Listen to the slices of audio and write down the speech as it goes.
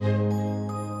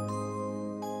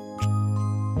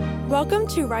Welcome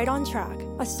to Right on Track,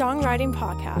 a songwriting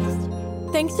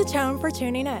podcast. Thanks to Tone for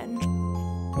tuning in.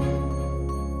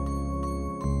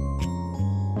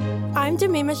 I'm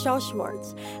Demi Michelle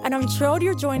Schwartz, and I'm thrilled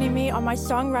you're joining me on my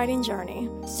songwriting journey.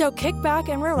 So kick back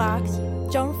and relax,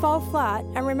 don't fall flat,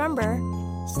 and remember,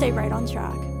 stay right on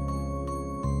track.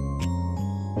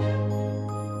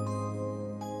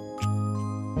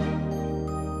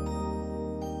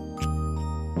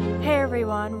 Hey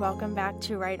everyone, welcome back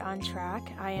to Right on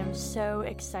Track. I am so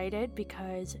excited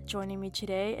because joining me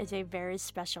today is a very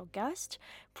special guest.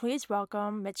 Please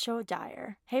welcome Mitchell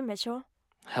Dyer. Hey Mitchell,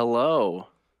 Hello.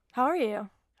 how are you?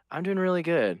 I'm doing really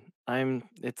good.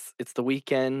 It's the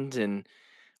weekend and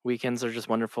weekends are just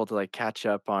wonderful to catch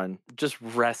up on just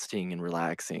resting and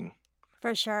relaxing.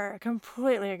 For sure.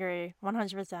 Completely agree.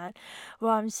 100%.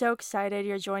 Well, I'm so excited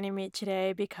you're joining me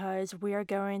today because we are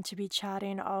going to be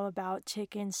chatting all about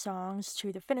taking songs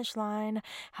to the finish line,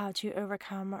 how to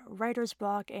overcome writer's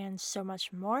block, and so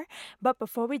much more. But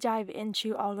before we dive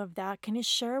into all of that, can you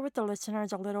share with the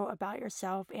listeners a little about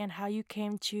yourself and how you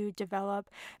came to develop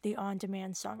the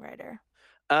on-demand songwriter?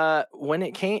 When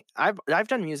it came I've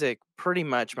done music pretty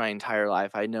much my entire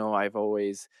life. I know I've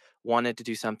always wanted to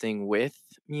do something with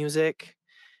music.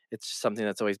 It's just something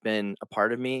that's always been a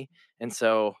part of me. And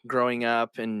so growing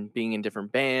up and being in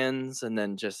different bands and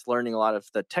then just learning a lot of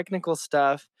the technical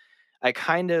stuff, I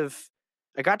kind of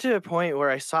I got to a point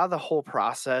where I saw the whole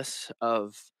process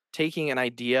of taking an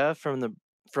idea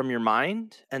from your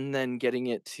mind and then getting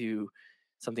it to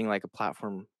something like a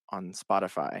platform on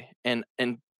Spotify and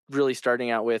really starting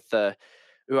out with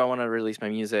ooh, I want to release my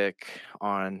music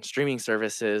on streaming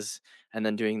services and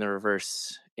then doing the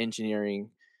reverse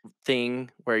engineering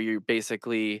thing where you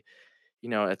basically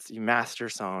it's you master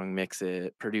song, mix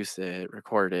it, produce it,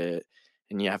 record it,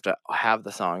 and you have to have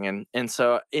the song. And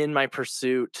so in my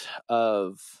pursuit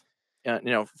of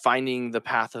finding the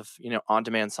path of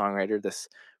on-demand songwriter, this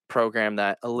program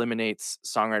that eliminates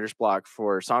songwriter's block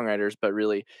for songwriters, but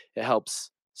really it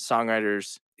helps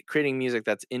songwriters creating music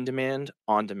that's in demand,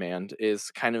 on demand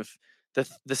is kind of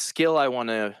the skill I want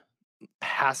to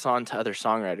pass on to other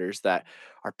songwriters that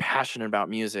are passionate about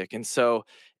music. And so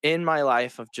in my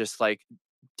life of just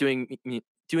doing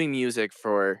music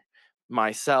for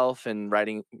myself and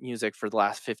writing music for the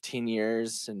last 15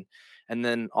 years and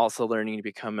then also learning to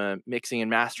become a mixing and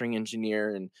mastering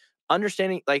engineer and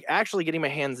understanding actually getting my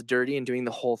hands dirty and doing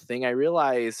the whole thing, I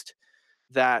realized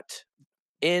that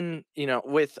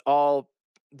with all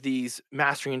these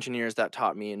mastering engineers that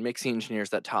taught me and mixing engineers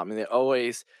that taught me, they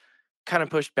always kind of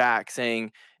pushed back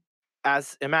saying,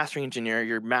 as a mastering engineer,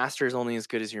 your master is only as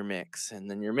good as your mix, and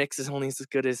then your mix is only as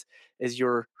good as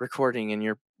your recording and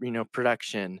your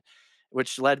production,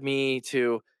 which led me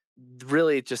to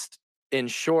really just in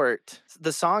short,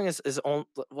 the song is on.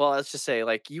 Well, let's just say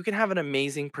you can have an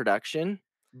amazing production,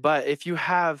 but if you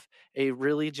have a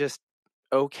really just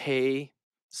okay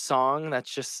song that's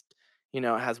just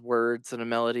has words and a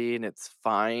melody and it's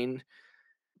fine,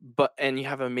 and you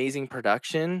have amazing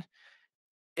production,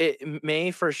 it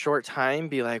may for a short time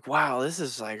be like, wow, this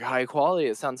is high quality.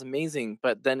 It sounds amazing.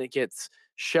 But then it gets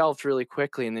shelved really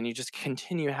quickly. And then you just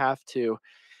continue have to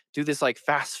do this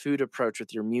fast food approach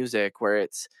with your music where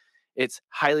it's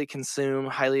highly consumed,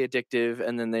 highly addictive,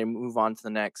 and then they move on to the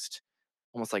next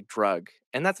almost like drug.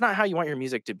 And that's not how you want your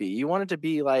music to be. You want it to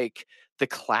be like the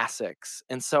classics.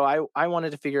 And so I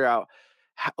wanted to figure out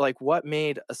what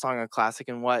made a song a classic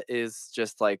and what is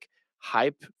just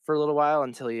hype for a little while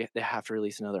until they have to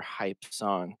release another hype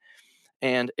song.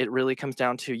 And it really comes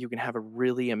down to you can have a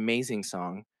really amazing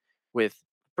song with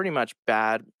pretty much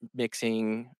bad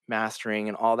mixing, mastering,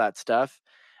 and all that stuff.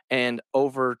 And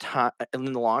over time, in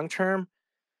the long term,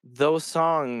 those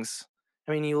songs,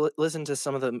 I mean, you listen to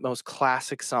some of the most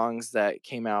classic songs that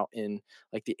came out in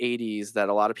the 80s that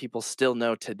a lot of people still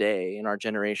know today in our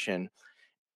generation.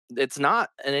 It's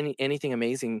not anything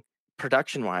amazing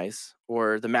production wise,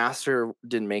 or the master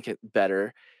didn't make it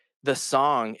better. The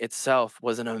song itself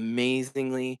was an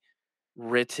amazingly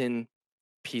written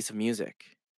piece of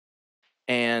music.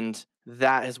 And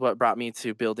that is what brought me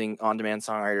to building On Demand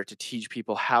Songwriter to teach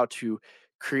people how to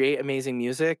create amazing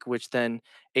music, which then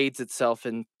aids itself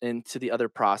into the other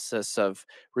process of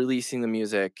releasing the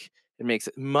music. It makes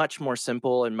it much more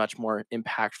simple and much more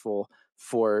impactful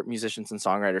for musicians and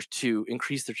songwriters to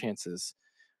increase their chances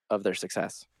of their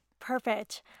success.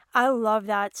 Perfect. I love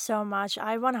that so much.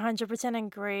 I 100%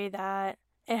 agree that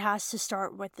it has to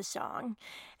start with the song.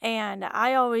 And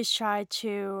I always try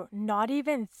to not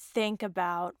even think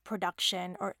about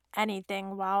production or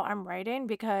anything while I'm writing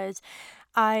because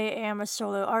I am a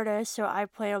solo artist, so I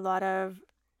play a lot of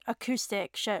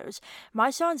acoustic shows. My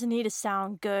songs need to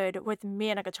sound good with me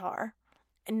and a guitar,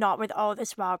 and not with all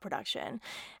this wild production.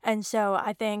 And so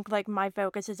I think like my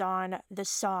focus is on the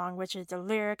song, which is the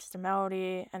lyrics, the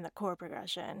melody, and the chord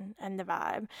progression and the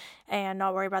vibe, and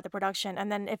not worry about the production.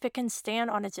 And then if it can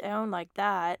stand on its own like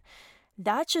that,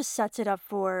 that just sets it up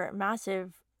for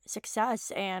massive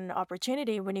success and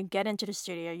opportunity when you get into the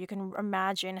studio. You can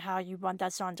imagine how you want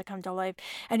that song to come to life,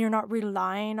 and you're not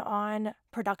relying on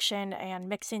production and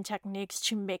mixing techniques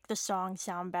to make the song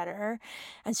sound better.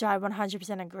 And so I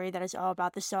 100% agree that it's all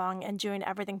about the song and doing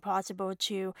everything possible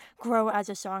to grow as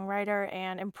a songwriter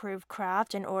and improve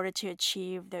craft in order to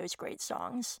achieve those great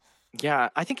songs. Yeah,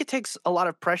 I think it takes a lot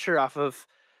of pressure off of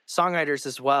songwriters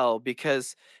as well,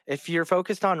 because if you're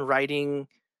focused on writing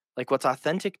like what's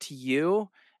authentic to you,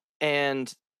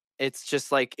 and it's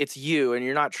just like it's you and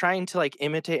you're not trying to like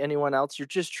imitate anyone else, you're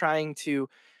just trying to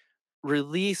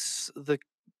release the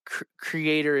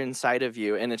creator inside of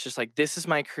you, and it's just like this is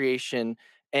my creation,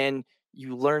 and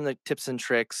you learn the tips and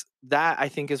tricks. That I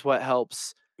think is what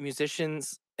helps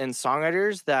musicians and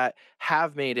songwriters that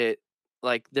have made it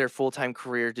like their full-time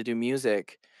career to do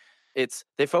music. It's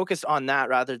they focused on that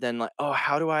rather than like, oh,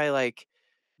 how do I like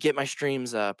get my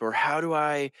streams up, or how do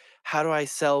I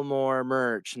sell more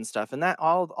merch and stuff, and that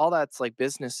all that's like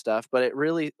business stuff. But it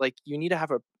really like you need to have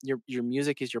a your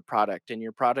music is your product, and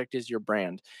your product is your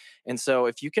brand. And so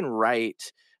if you can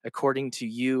write according to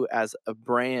you as a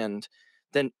brand,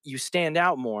 then you stand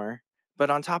out more. But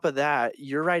on top of that,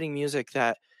 you're writing music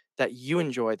that you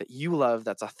enjoy, that you love,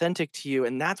 that's authentic to you,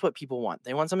 and that's what people want.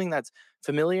 They want something that's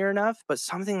familiar enough, but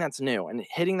something that's new, and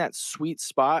hitting that sweet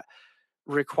spot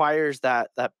requires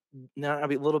that a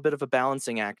little bit of a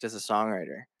balancing act as a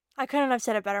songwriter. I couldn't have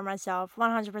said it better myself.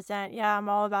 100%. Yeah, I'm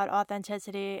all about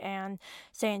authenticity and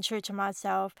staying true to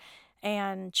myself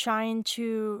and trying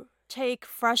to take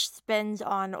fresh spins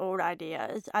on old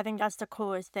ideas. I think that's the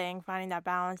coolest thing, finding that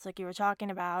balance like you were talking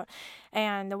about.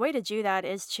 And the way to do that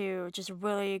is to just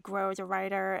really grow as a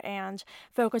writer and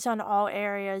focus on all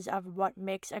areas of what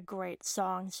makes a great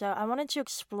song. So I wanted to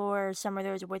explore some of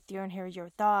those with you and hear your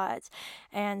thoughts.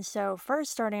 And so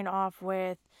first starting off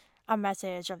with a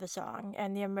message of the song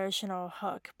and the emotional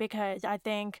hook, because I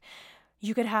think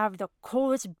you could have the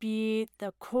coolest beat,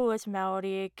 the coolest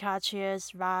melody,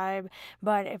 catchiest vibe,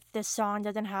 but if this song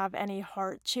doesn't have any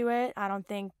heart to it, I don't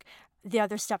think the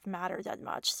other stuff matters as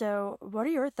much. So, what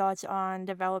are your thoughts on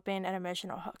developing an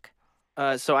emotional hook?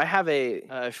 So I have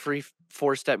a free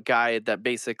four-step guide that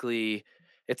basically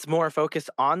it's more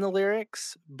focused on the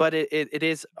lyrics, but it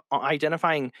is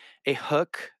identifying a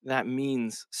hook that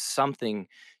means something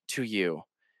to you.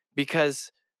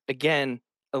 Because again,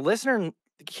 a listener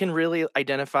can really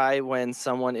identify when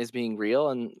someone is being real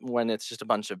and when it's just a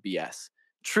bunch of BS.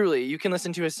 Truly, you can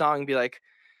listen to a song and be like,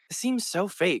 "It seems so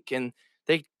fake," and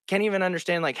they can't even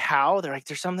understand like how. They're like,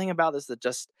 "There's something about this that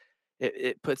just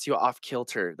it puts you off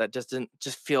kilter, that doesn't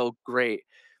just feel great."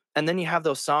 And then you have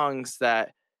those songs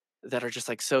that are just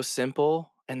like so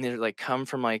simple, and they're like come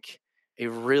from like a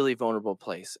really vulnerable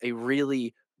place, a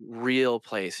really real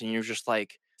place, and you're just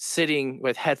like sitting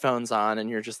with headphones on and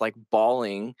you're just like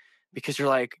bawling because you're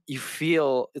like you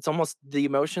feel it's almost the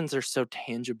emotions are so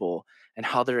tangible, and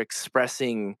how they're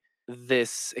expressing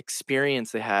this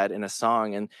experience they had in a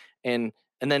song. And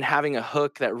then having a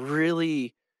hook that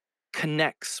really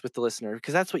connects with the listener,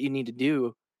 because that's what you need to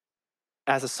do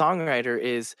as a songwriter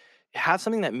is have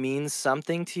something that means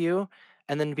something to you,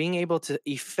 and then being able to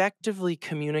effectively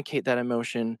communicate that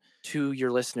emotion to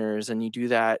your listeners. And you do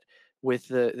that with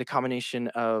the combination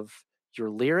of your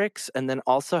lyrics, and then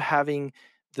also having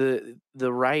the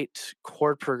right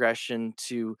chord progression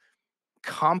to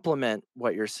complement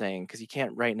what you're saying, because you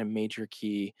can't write in a major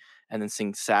key and then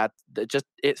sing sad. That just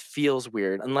it feels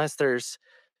weird unless there's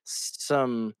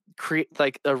some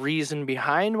like a reason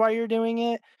behind why you're doing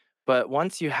it. But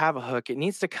once you have a hook, it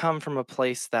needs to come from a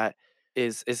place that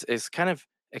is kind of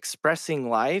expressing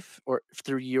life or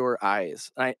through your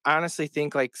eyes. I honestly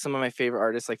think like some of my favorite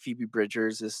artists like Phoebe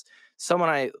Bridgers is someone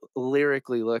I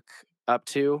lyrically look up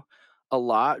to a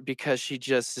lot, because she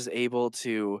just is able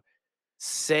to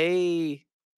say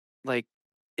like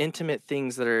intimate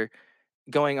things that are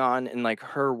going on in like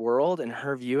her world and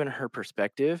her view and her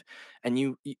perspective, and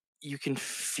you can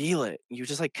feel it, you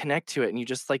just like connect to it, and you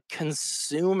just like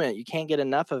consume it, you can't get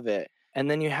enough of it.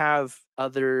 And then you have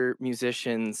other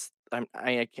musicians,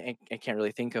 I can't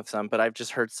really think of some, but I've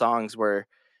just heard songs where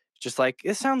just like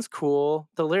it sounds cool,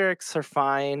 the lyrics are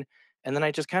fine, and then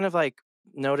I just kind of like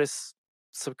notice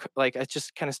like I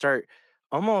just kind of start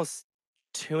almost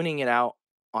tuning it out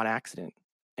on accident.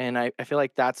 And I feel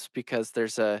like that's because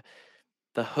there's a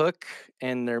the hook,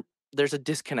 and there's a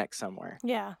disconnect somewhere.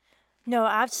 Yeah. No,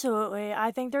 absolutely.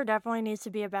 I think there definitely needs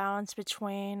to be a balance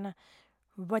between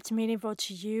what's meaningful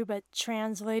to you, but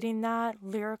translating that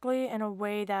lyrically in a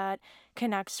way that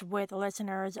connects with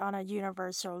listeners on a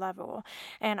universal level.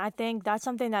 And I think that's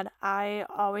something that I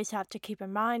always have to keep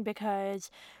in mind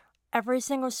because every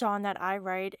single song that I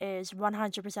write is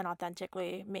 100%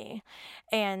 authentically me.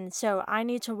 And so I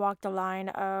need to walk the line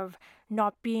of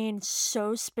not being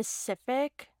so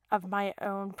specific of my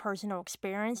own personal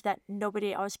experience that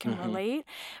nobody else can Mhm. relate,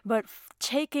 but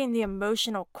taking the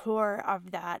emotional core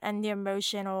of that and the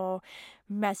emotional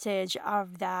message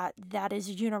of that is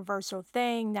a universal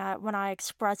thing that when I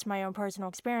express my own personal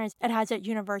experience, it has that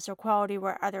universal quality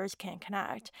where others can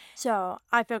connect. So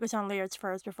I focus on lyrics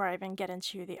first before I even get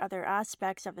into the other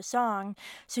aspects of the song.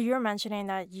 So you're mentioning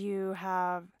that you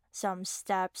have some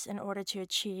steps in order to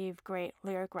achieve great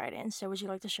lyric writing. So would you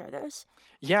like to share those?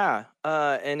 Yeah,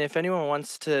 and if anyone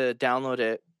wants to download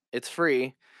it, it's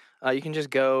free. You can just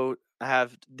go. I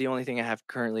have the only thing I have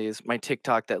currently is my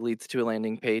TikTok that leads to a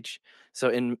landing page. So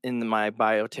my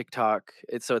bio TikTok,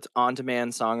 it's on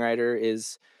demand songwriter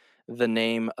is the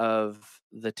name of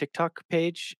the TikTok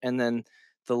page, and then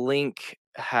the link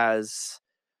has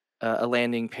a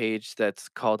landing page that's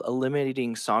called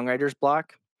eliminating songwriter's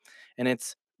block, and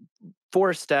it's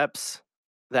 4 steps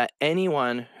that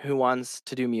anyone who wants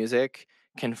to do music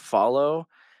can follow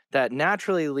that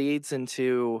naturally leads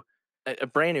into a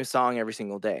brand new song every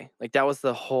single day. Like, that was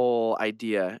the whole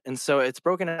idea, and so it's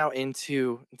broken out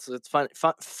into it's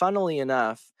funnily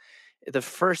enough, the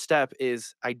first step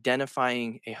is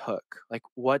identifying a hook. Like,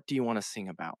 what do you wanna sing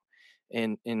about?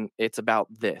 And it's about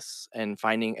this, and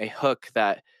finding a hook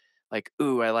that, like,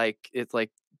 "Ooh, I like" it's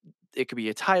like it could be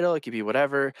a title, it could be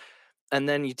whatever, and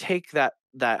then you take that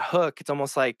hook. It's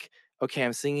almost like, okay,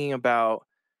 I'm singing about,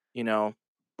 you know,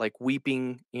 like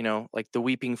weeping, like the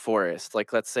weeping forest.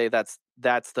 Like, let's say that's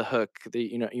the hook that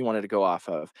you wanted to go off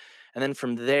of, and then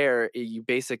from there you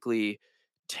basically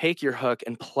take your hook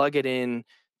and plug it in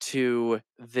to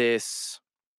this.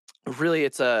 Really,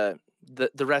 it's the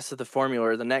rest of the formula,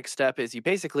 or the next step is you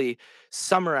basically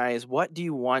summarize what do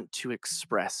you want to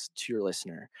express to your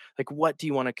listener, like what do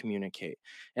you want to communicate.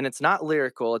 And it's not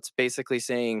lyrical, it's basically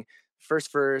saying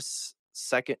first verse,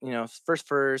 second, first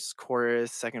verse,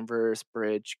 chorus, second verse,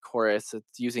 bridge, chorus.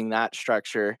 It's using that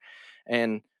structure,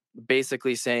 and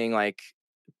basically saying, like,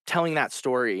 telling that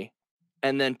story.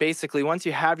 And then basically, once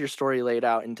you have your story laid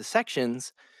out into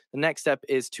sections, the next step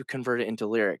is to convert it into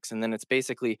lyrics. And then it's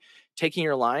basically taking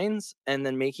your lines and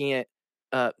then making it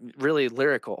really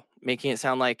lyrical, making it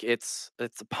sound like it's a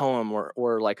poem,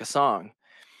 or like a song.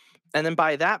 And then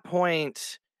by that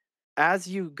point, as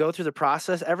you go through the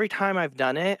process, every time I've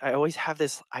done it, I always have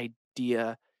this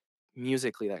idea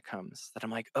musically that comes that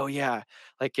I'm like, "Oh yeah,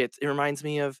 like it reminds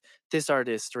me of this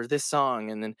artist or this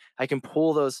song," and then I can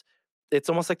pull those. It's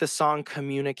almost like the song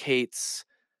communicates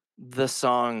the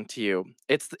song to you.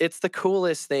 It's the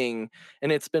coolest thing,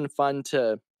 and it's been fun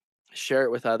to share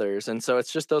it with others. And so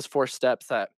it's just those 4 steps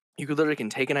that you could literally can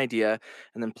take an idea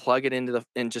and then plug it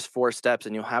in just 4 steps,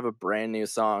 and you'll have a brand new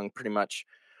song pretty much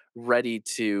ready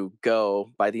to go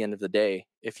by the end of the day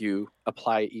if you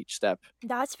apply each step.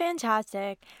 That's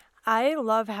fantastic. I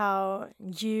love how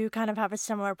you kind of have a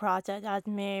similar process as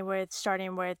me with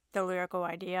starting with the lyrical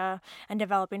idea and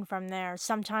developing from there.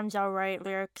 Sometimes I'll write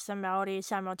lyrics and melodies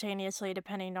simultaneously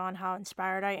depending on how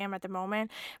inspired I am at the moment,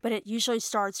 but it usually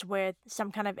starts with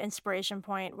some kind of inspiration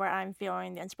point where I'm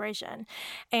feeling the inspiration.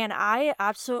 And I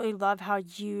absolutely love how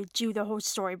you do the whole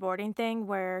storyboarding thing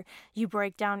where you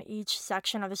break down each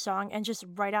section of the song and just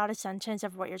write out a sentence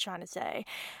of what you're trying to say.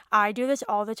 I do this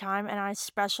all the time, and I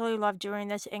especially love doing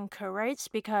this in co-writes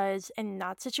because in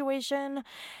that situation,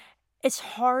 it's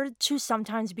hard to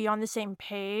sometimes be on the same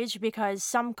page because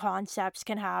some concepts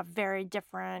can have very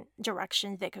different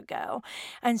directions they could go.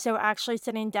 And so actually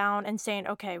sitting down and saying,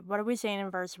 okay, what are we saying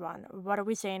in verse one? What are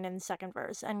we saying in the second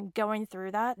verse? And going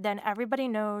through that, then everybody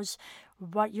knows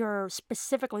what you're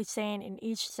specifically saying in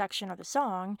each section of the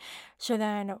song. So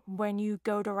then when you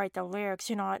go to write the lyrics,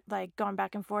 you're not like going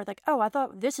back and forth, like, oh, I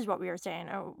thought this is what we were saying.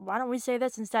 Oh, why don't we say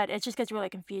this instead? It just gets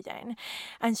really confusing.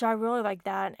 And so I really like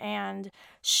that. And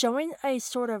showing a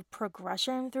sort of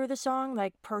progression through the song.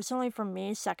 Like personally for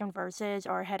me, second verses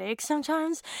are headaches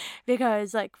sometimes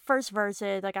because like first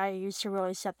verses, like I used to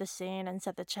really set the scene and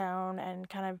set the tone and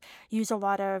kind of use a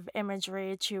lot of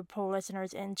imagery to pull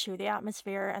listeners into the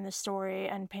atmosphere and the story story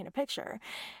and paint a picture.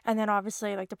 And then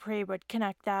obviously like the pre would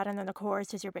connect that, and then the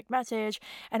chorus is your big message.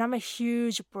 And I'm a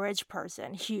huge bridge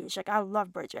person, huge. Like I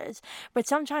love bridges. But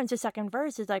sometimes the second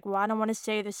verse is like, well, I don't want to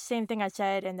say the same thing I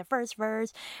said in the first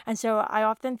verse. And so I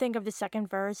often think of the second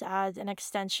verse as an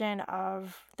extension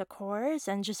of the chorus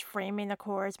and just framing the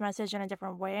chorus message in a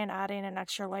different way and adding an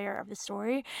extra layer of the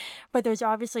story. But there's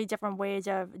obviously different ways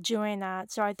of doing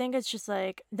that. So I think it's just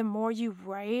like the more you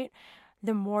write,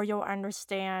 the more you'll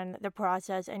understand the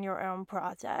process and your own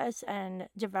process and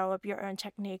develop your own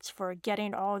techniques for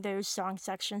getting all those song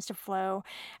sections to flow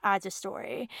as a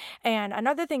story. And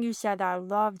another thing you said that I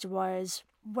loved was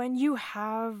when you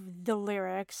have the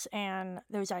lyrics and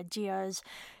those ideas,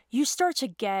 you start to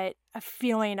get a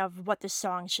feeling of what the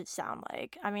song should sound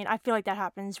like. I mean, I feel like that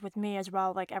happens with me as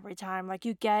well, like every time. Like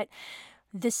you get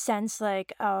this sense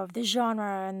like of the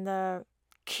genre and the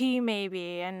key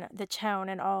maybe and the tone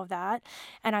and all of that.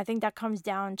 And I think that comes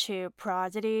down to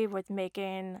prosody with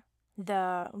making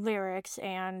the lyrics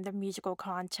and the musical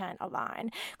content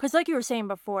align. Because like you were saying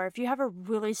before, if you have a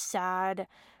really sad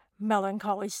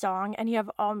melancholy song and you have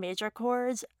all major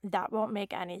chords, that won't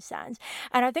make any sense.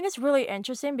 And I think it's really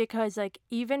interesting because like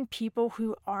even people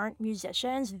who aren't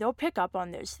musicians, they'll pick up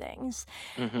on those things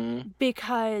Mm-hmm.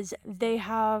 because they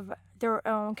have their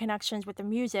own connections with the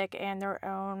music and their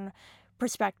own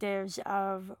perspectives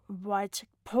of what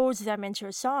pulls them into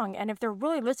a song. And if they're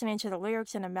really listening to the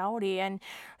lyrics and the melody and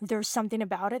there's something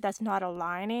about it that's not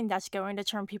aligning, that's going to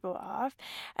turn people off.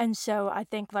 And so I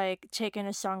think like taking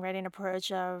a songwriting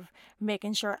approach of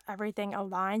making sure everything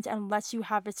aligns unless you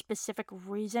have a specific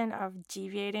reason of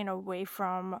deviating away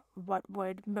from what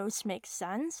would most make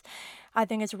sense. I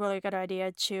think it's a really good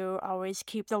idea to always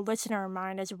keep the listener in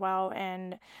mind as well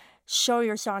and show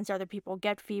your songs to other people,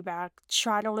 get feedback,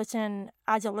 try to listen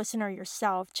as a listener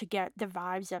yourself to get the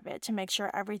vibes of it, to make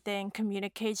sure everything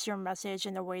communicates your message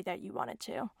in the way that you want it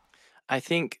to. I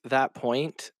think that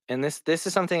point, and this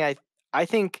is something I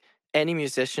think any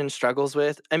musician struggles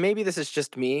with, and maybe this is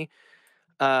just me.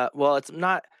 Well, it's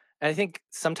not. I think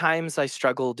sometimes I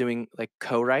struggle doing like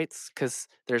co-writes because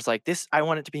there's like this. I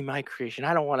want it to be my creation.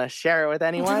 I don't want to share it with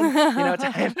anyone,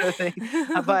 type of thing.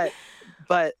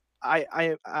 But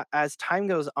as time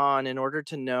goes on, in order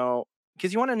to know,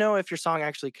 because you want to know if your song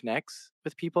actually connects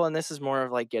with people, and this is more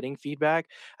of like getting feedback.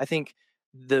 I think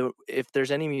if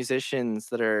there's any musicians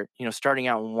that are starting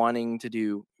out and wanting to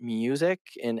do music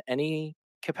in any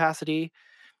capacity,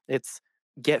 it's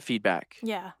get feedback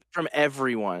Yeah. from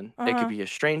everyone. It could Uh-huh. be a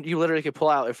stranger. You literally could pull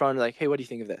out your phone and be like, "Hey, what do you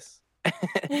think of this?" And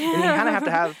you kind of have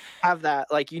to have that.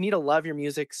 Like, you need to love your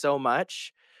music so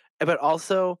much, but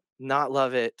also not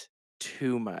love it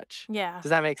too much. Yeah. Does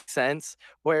that make sense?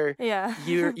 Where Yeah.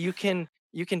 you can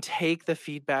take the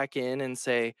feedback in and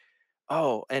say,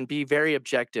 oh, and be very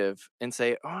objective and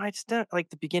say, "Oh, I just don't like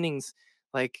the beginnings,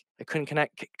 like I couldn't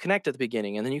connect at the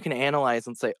beginning." And then you can analyze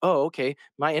and say, "Oh, okay,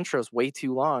 my intro is way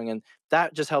too long." And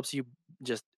that just helps you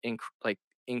just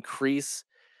increase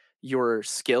your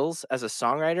skills as a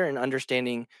songwriter and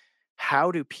understanding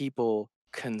how do people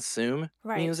consume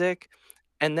Right. music,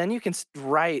 and then you can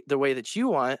write the way that you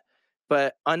want,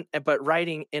 but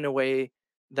writing in a way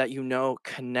that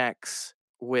connects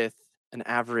with an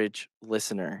average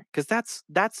listener, because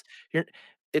that's your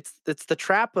it's the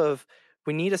trap of,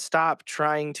 we need to stop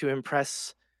trying to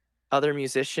impress other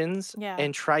musicians Yeah.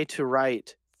 and try to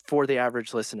write for the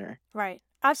average listener. Right.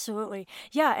 Absolutely.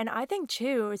 Yeah, and I think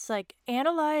too, it's like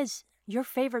analyze your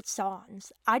favorite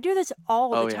songs. I do this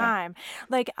all the Oh yeah. time.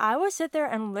 Like I will sit there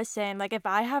and listen. Like if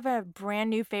I have a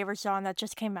brand new favorite song that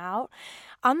just came out,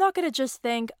 I'm not gonna just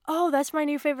think, oh, that's my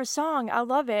new favorite song. I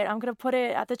love it. I'm gonna put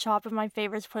it at the top of my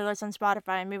favorites playlist on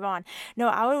Spotify and move on. No,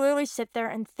 I would literally sit there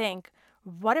and think,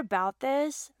 what about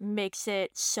this makes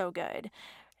it so good?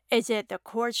 Is it the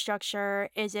chord structure?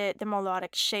 Is it the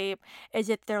melodic shape? Is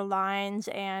it their lines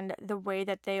and the way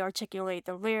that they articulate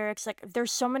the lyrics? Like,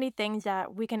 there's so many things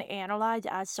that we can analyze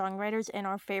as songwriters in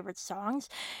our favorite songs.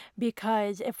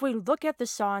 Because if we look at the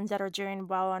songs that are doing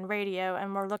well on radio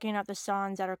and we're looking at the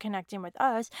songs that are connecting with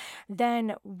us,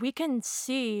 then we can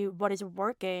see what is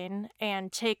working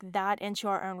and take that into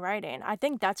our own writing. I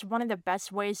think that's one of the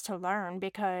best ways to learn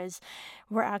because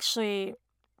we're actually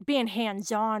being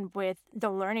hands-on with the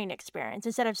learning experience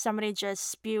instead of somebody just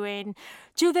spewing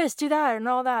do this do that and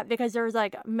all that, because there's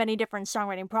like many different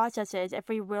songwriting processes. If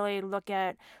we really look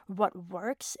at what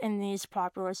works in these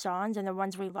popular songs and the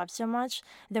ones we love so much,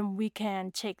 then we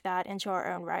can take that into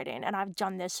our own writing, and I've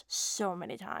done this so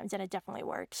many times and it definitely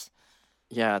works.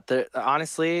 Yeah,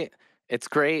 honestly, it's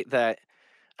great that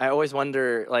I always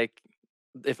wonder, like,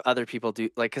 if other people do,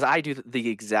 like, because I do the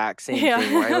exact same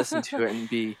thing where I listen Yeah. to it and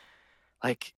be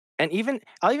like, And even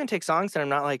I'll even take songs that I'm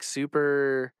not, like,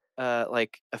 super,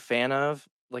 like, a fan of.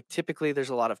 Like, typically, there's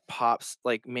a lot of pops,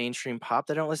 like, mainstream pop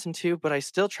that I don't listen to, but I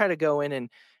still try to go in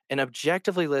and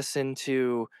objectively listen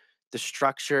to the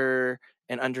structure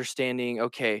and understanding,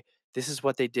 "Okay, this is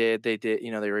what they did. They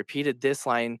repeated this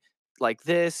line like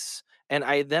this," and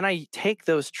I take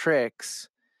those tricks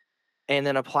and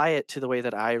then apply it to the way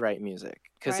that I write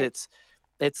music, because Right.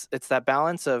 it's that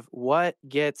balance of what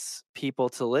gets people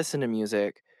to listen to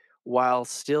music while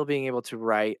still being able to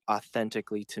write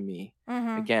authentically to me.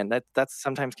 Mhm. Again, that's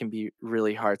sometimes can be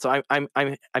really hard. So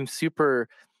I'm super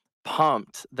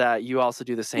pumped that you also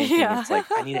do the same thing. Yeah. It's like,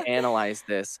 I need to analyze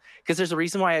this because there's a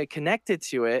reason why I connected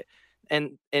to it,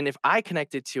 and if I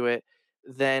connected to it,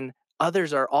 then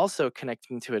others are also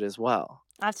connecting to it as well.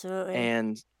 Absolutely.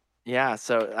 And yeah,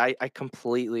 so I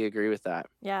completely agree with that.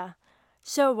 Yeah.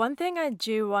 So, one thing I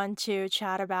do want to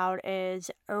chat about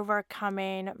is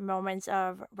overcoming moments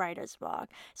of writer's block.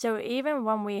 So, even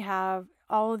when we have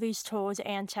all of these tools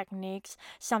and techniques,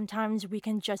 sometimes we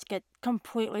can just get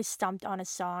completely stumped on a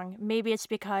song. Maybe it's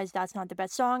because that's not the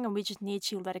best song and we just need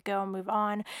to let it go and move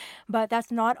on. But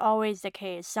that's not always the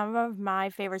case. Some of my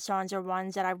favorite songs are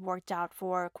ones that I've worked out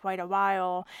for quite a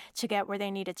while to get where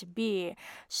they needed to be.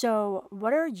 So,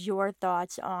 what are your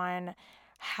thoughts on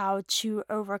how to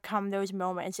overcome those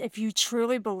moments? If you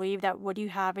truly believe that what you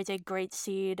have is a great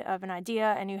seed of an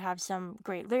idea and you have some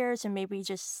great lyrics and maybe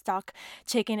just stuck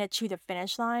taking it to the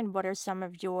finish line, what are some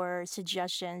of your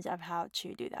suggestions of how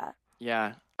to do that?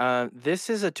 Yeah. This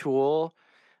is a tool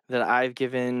that I've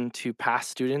given to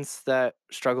past students that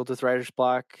struggled with writer's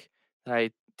block that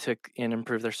I took and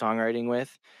improved their songwriting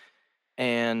with.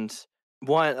 And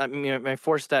I mean, my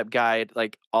 4-step guide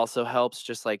like also helps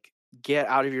just like get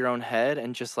out of your own head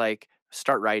and just like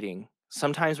start writing.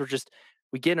 Sometimes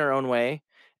we get in our own way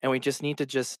and we just need to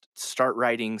just start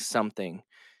writing something.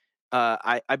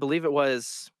 I believe there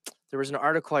was an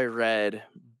article I read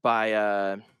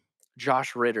by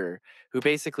Josh Ritter, who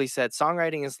basically said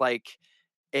songwriting is like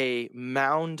a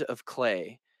mound of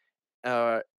clay.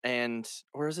 And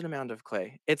or is it a mound of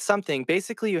clay? It's something.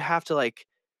 Basically, you have to like,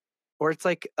 or it's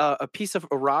like a piece of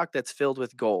a rock that's filled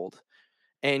with gold,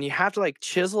 and you have to like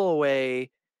chisel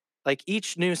away. Like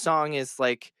each new song is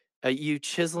like you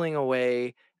chiseling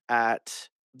away at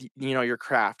your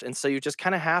craft, and so you just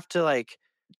kind of have to like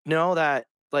know that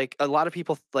like a lot of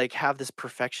people like have this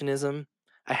perfectionism.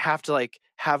 I have to like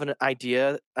have an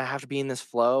idea. I have to be in this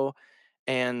flow,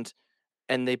 and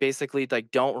they basically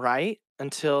like don't write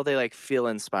until they like feel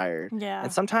inspired. And Yeah.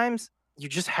 sometimes you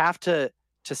just have to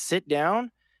sit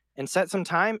down and set some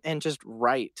time and just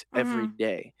write every Mhm.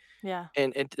 day. Yeah.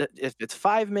 And if it's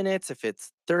 5 minutes, if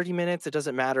it's 30 minutes, it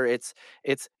doesn't matter. It's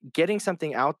getting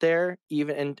something out there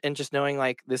even and just knowing,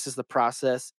 like, this is the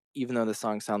process even though the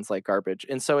song sounds like garbage.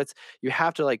 And so it's you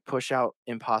have to, like, push out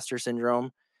imposter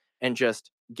syndrome and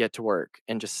just get to work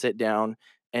and just sit down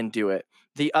and do it.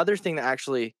 The other thing that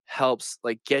actually helps,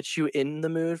 like, get you in the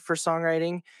mood for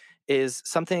songwriting is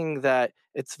something that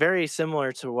it's very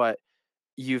similar to what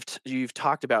you've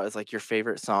talked about as like your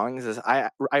favorite songs is I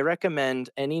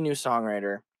recommend any new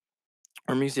songwriter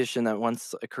or musician that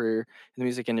wants a career in the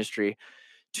music industry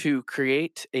to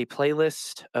create a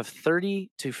playlist of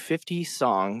 30 to 50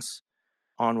 songs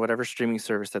on whatever streaming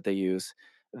service that they use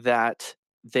that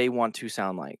they want to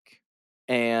sound like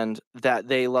and that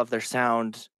they love their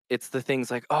sound. It's the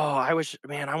things like, oh, I wish,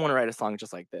 man, I want to write a song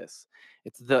just like this.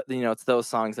 It's those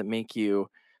songs that make you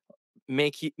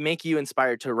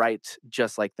inspired to write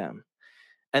just like them.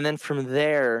 And then from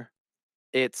there,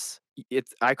 it's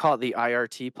I call it the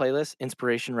IRT playlist,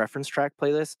 inspiration reference track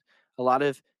playlist. A lot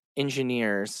of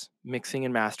engineers mixing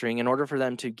and mastering, in order for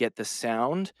them to get the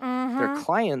sound their Mhm.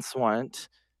 clients want,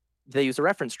 they use a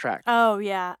reference track. Oh,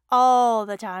 yeah, all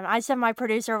the time. I send my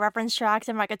producer reference tracks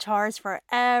and my guitars for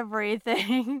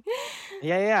everything.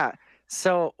 Yeah, yeah.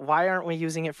 So why aren't we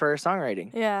using it for our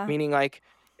songwriting? Yeah. Meaning, like,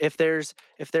 if there's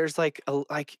like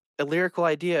a lyrical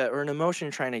idea or an emotion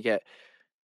you're trying to get,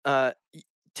 y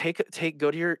take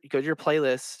go to your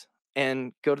playlist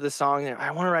and go to the song and,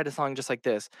 "I wanna write a song just like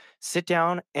this." Sit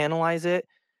down, analyze it,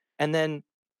 and then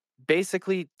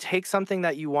basically take something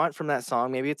that you want from that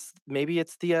song. Maybe it's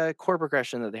the, chord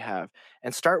progression that they have,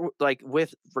 and start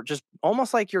with for just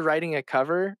almost like you're writing a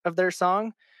cover of their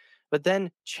song, but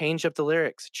then change up the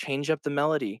lyrics, change up the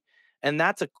melody. And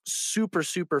that's a super,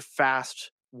 super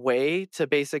fast way to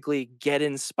basically get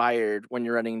inspired when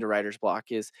you're running into writer's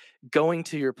block is going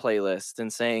to your playlist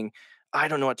and saying, I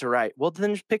don't know what to write. Well,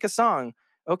 then just pick a song.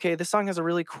 Okay, this song has a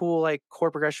really cool like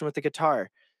chord progression with the guitar.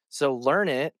 So learn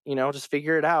it, just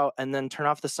figure it out and then turn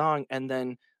off the song and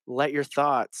then let your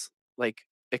thoughts like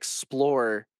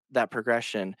explore that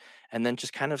progression, and then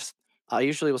just kind of I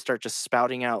usually will start just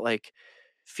spouting out like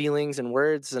feelings and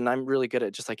words, and I'm really good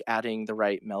at just like adding the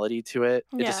right melody to it.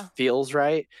 It just Yeah. feels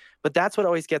right. But that's what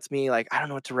always gets me like I don't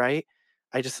know what to write.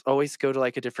 I just always go to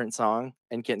like a different song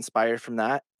and get inspired from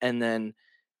that, and then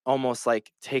almost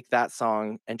like take that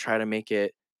song and try to make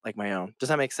it like my own. Does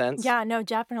that make sense? Yeah, no,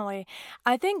 definitely.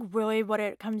 I think really what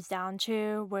it comes down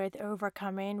to with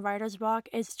overcoming writer's block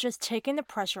is just taking the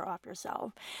pressure off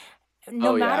yourself.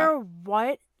 No Oh yeah. matter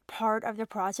what part of the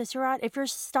process you're at, if you're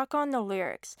stuck on the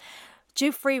lyrics,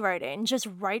 do free writing. Just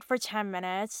write for 10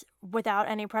 minutes without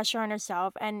any pressure on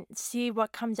yourself and see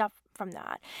what comes up from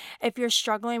that. If you're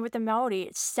struggling with the melody,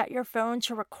 set your phone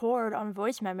to record on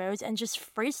voice memos and just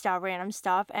freestyle random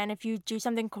stuff. And if you do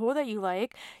something cool that you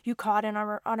like, you caught it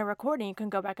on a recording, you can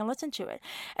go back and listen to it.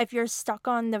 If you're stuck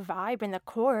on the vibe and the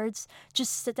chords,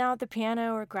 just sit down at the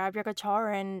piano or grab your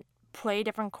guitar and play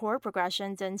different chord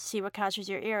progressions and see what catches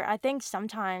your ear. I think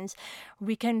sometimes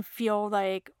we can feel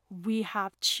like we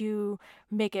have to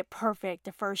make it perfect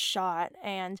the first shot,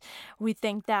 and we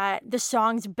think that the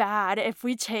song's bad if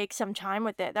we take some time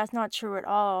with it. That's not true at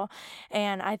all.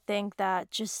 And I think that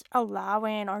just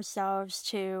allowing ourselves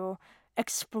to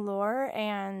explore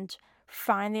and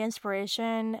find the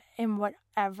inspiration in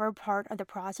whatever part of the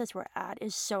process we're at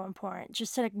is so important.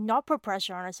 Just to like not put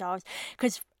pressure on ourselves,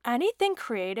 because anything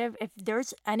creative, if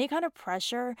there's any kind of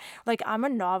pressure, like I'm a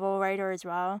novel writer as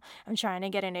well. I'm trying to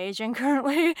get an agent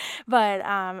currently, but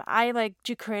I like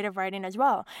do creative writing as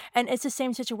well. And it's the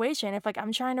same situation. If like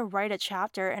I'm trying to write a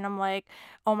chapter and I'm like,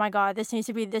 oh my God, this needs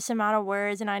to be this amount of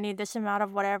words and I need this amount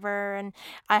of whatever, and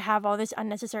I have all this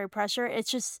unnecessary pressure,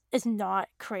 it's not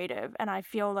creative and I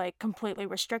feel like completely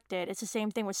restricted. It's the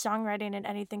same thing with songwriting and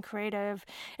anything creative.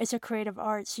 It's a creative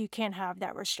art, so you can't have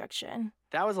that restriction.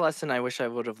 That was a lesson I wish I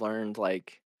would have learned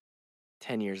like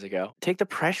 10 years ago. Take the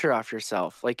pressure off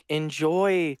yourself. Like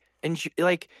enjoy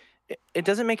like it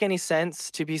doesn't make any sense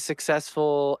to be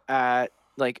successful at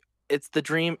like it's the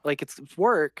dream, like it's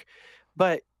work,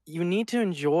 but you need to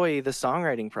enjoy the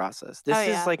songwriting process. Oh This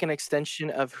is yeah. like an extension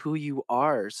of who you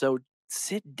are. So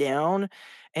sit down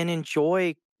and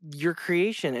enjoy your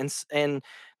creation and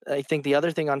I think the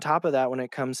other thing on top of that when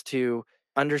it comes to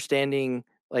understanding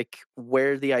like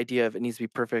where the idea of it needs to be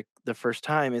perfect the first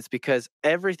time is because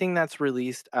everything that's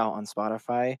released out on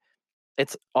Spotify,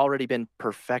 it's already been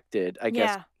perfected, I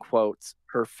guess, Yeah. quotes,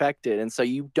 perfected. And so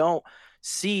you don't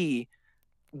see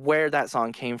where that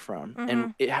song came from and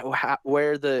Mhm.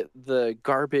 where the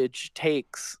garbage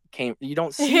takes came. You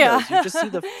don't see those. You just see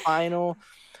Yeah. the final,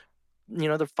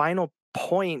 the final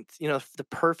point, the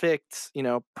perfect,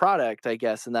 product, I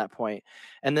guess, in that point.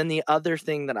 And then the other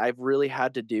thing that I've really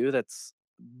had to do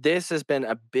this has been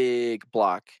a big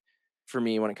block for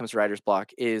me when it comes to writer's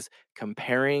block is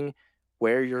comparing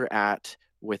where you're at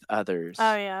with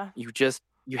Oh others. yeah.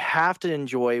 You have to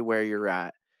enjoy where you're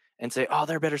at and say, "Oh,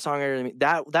 they're a better songwriter than me."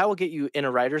 That will get you in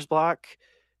a writer's block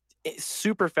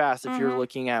super fast if you're Mhm.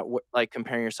 looking at like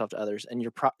comparing yourself to others and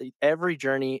every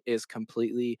journey is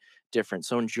completely different,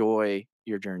 so enjoy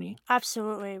your journey.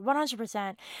 Absolutely,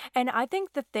 100%. And I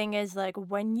think the thing is, like,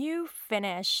 when you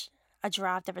finish a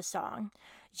draft of a song,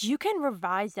 you can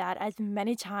revise that as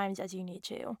many times as you need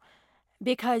to.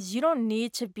 Because you don't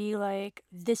need to be like,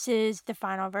 this is the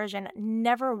final version.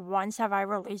 Never once have I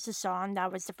released a song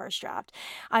that was the first draft.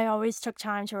 I always took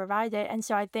time to revise it. And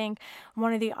so I think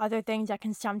one of the other things that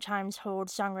can sometimes hold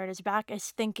songwriters back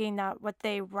is thinking that what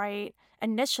they write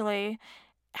initially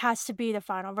has to be the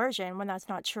final version when that's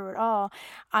not true at all.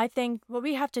 I think what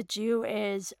we have to do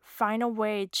is find a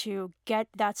way to get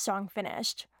that song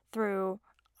finished through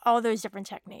all those different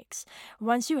techniques.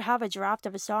 Once you have a draft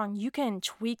of a song, you can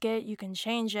tweak it, you can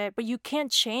change it, but you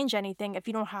can't change anything if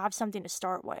you don't have something to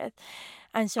start with.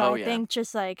 And so Oh I yeah. think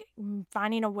just like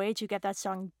finding a way to get that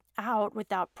song out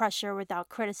without pressure, without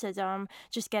criticism,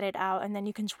 just get it out and then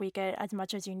you can tweak it as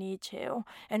much as you need to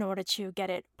in order to get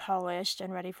it polished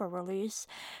and ready for release.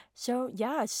 So,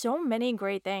 yeah, so many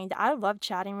great things. I love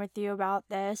chatting with you about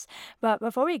this. But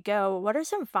before we go, what are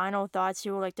some final thoughts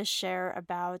you would like to share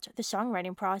about the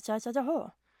songwriting process as a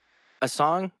whole? A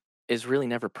song is really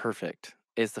never perfect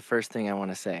is the first thing I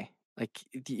want to say. Like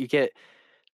you get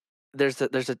there's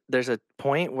a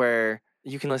point where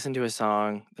you can listen to a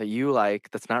song that you like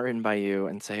that's not written by you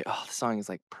and say, "Oh, the song is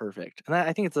like perfect." And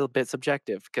I think it's a bit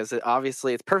subjective because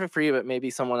obviously it's perfect for you, but maybe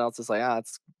someone else is like, "Ah,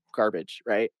 it's garbage,"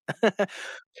 right?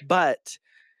 But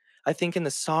I think in the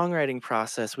songwriting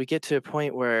process, we get to a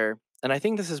point where, and I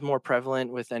think this is more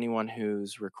prevalent with anyone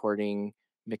who's recording,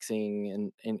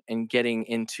 mixing, and getting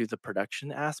into the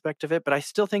production aspect of it, but I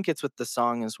still think it's with the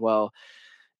song as well,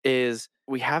 is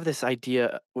we have this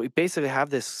idea, we basically have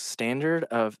this standard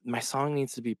of my song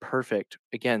needs to be perfect.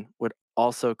 Again, would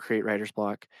also create writer's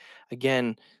block.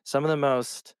 Again, some of the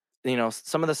most,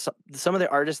 some of the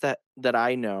artists that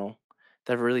I know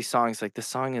that have really songs like this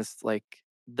song is like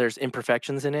there's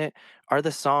imperfections in it are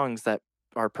the songs that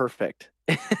are perfect.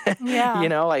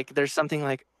 Yeah. Like there's something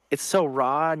like it's so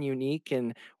raw and unique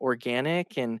and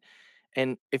organic and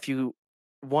if you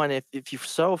one, if you're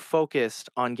so focused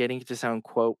on getting it to sound,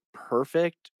 quote,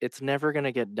 "perfect," it's never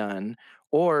gonna get done,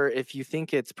 or if you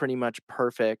think it's pretty much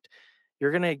perfect,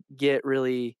 you're gonna get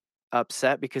really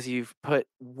upset because you've put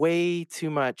way too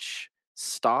much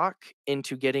stock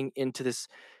into getting into this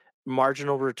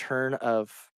marginal return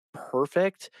of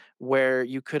perfect, where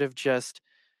you could have just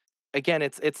again,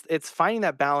 it's finding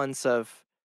that balance of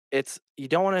it's you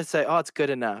don't wanna say, "Oh, it's good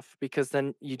enough," because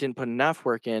then you didn't put enough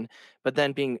work in, but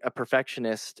then being a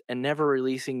perfectionist and never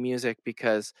releasing music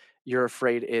because you're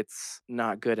afraid it's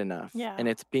not good enough, Yeah. and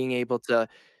it's being able to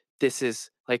this is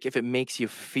like, if it makes you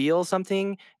feel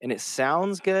something and it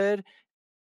sounds good,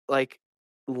 like,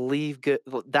 leave good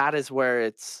that is where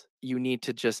it's you need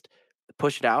to just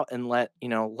push it out and let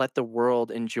the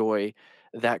world enjoy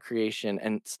that creation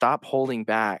and stop holding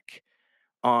back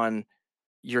on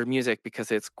your music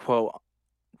because it's quote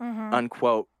Mhm.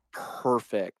 unquote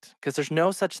perfect because there's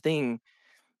no such thing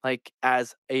like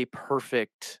as a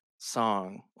perfect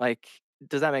song. Like,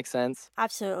 does that make sense?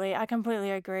 Absolutely. I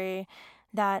completely agree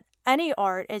that any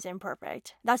art is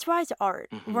imperfect. That's why it's art.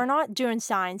 Hmm. We're not doing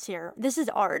science here. This is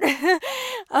art.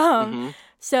 um, Hmm.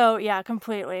 so yeah,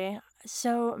 completely.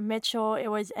 So Mitchell, it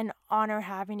was an honor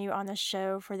having you on the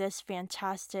show for this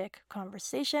fantastic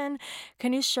conversation.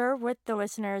 Can you share with the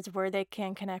listeners where they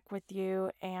can connect with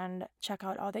you and check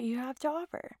out all that you have to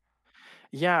offer?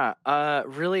 Yeah.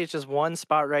 Really, it's just one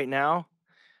spot right now,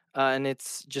 and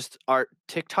it's just our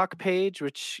TikTok page,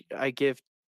 which I give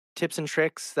tips and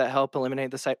tricks that help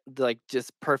eliminate the site, like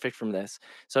just perfect from this.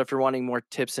 So if you're wanting more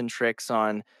tips and tricks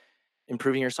on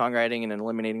improving your songwriting and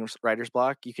eliminating writer's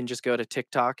block, you can just go to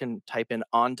TikTok and type in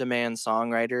on demand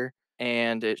songwriter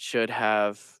and it should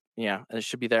have, yeah, it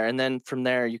should be there. And then from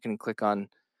there, you can click on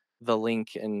the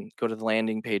link and go to the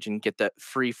landing page and get that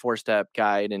free 4-step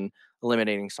guide and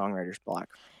eliminating songwriter's block.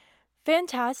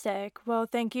 Fantastic. Well,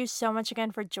 thank you so much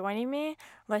again for joining me.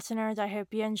 Listeners, I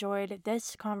hope you enjoyed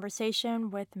this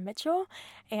conversation with Mitchell.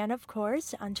 And of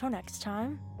course, until next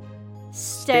time,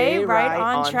 stay Stay right right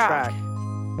on on track. track.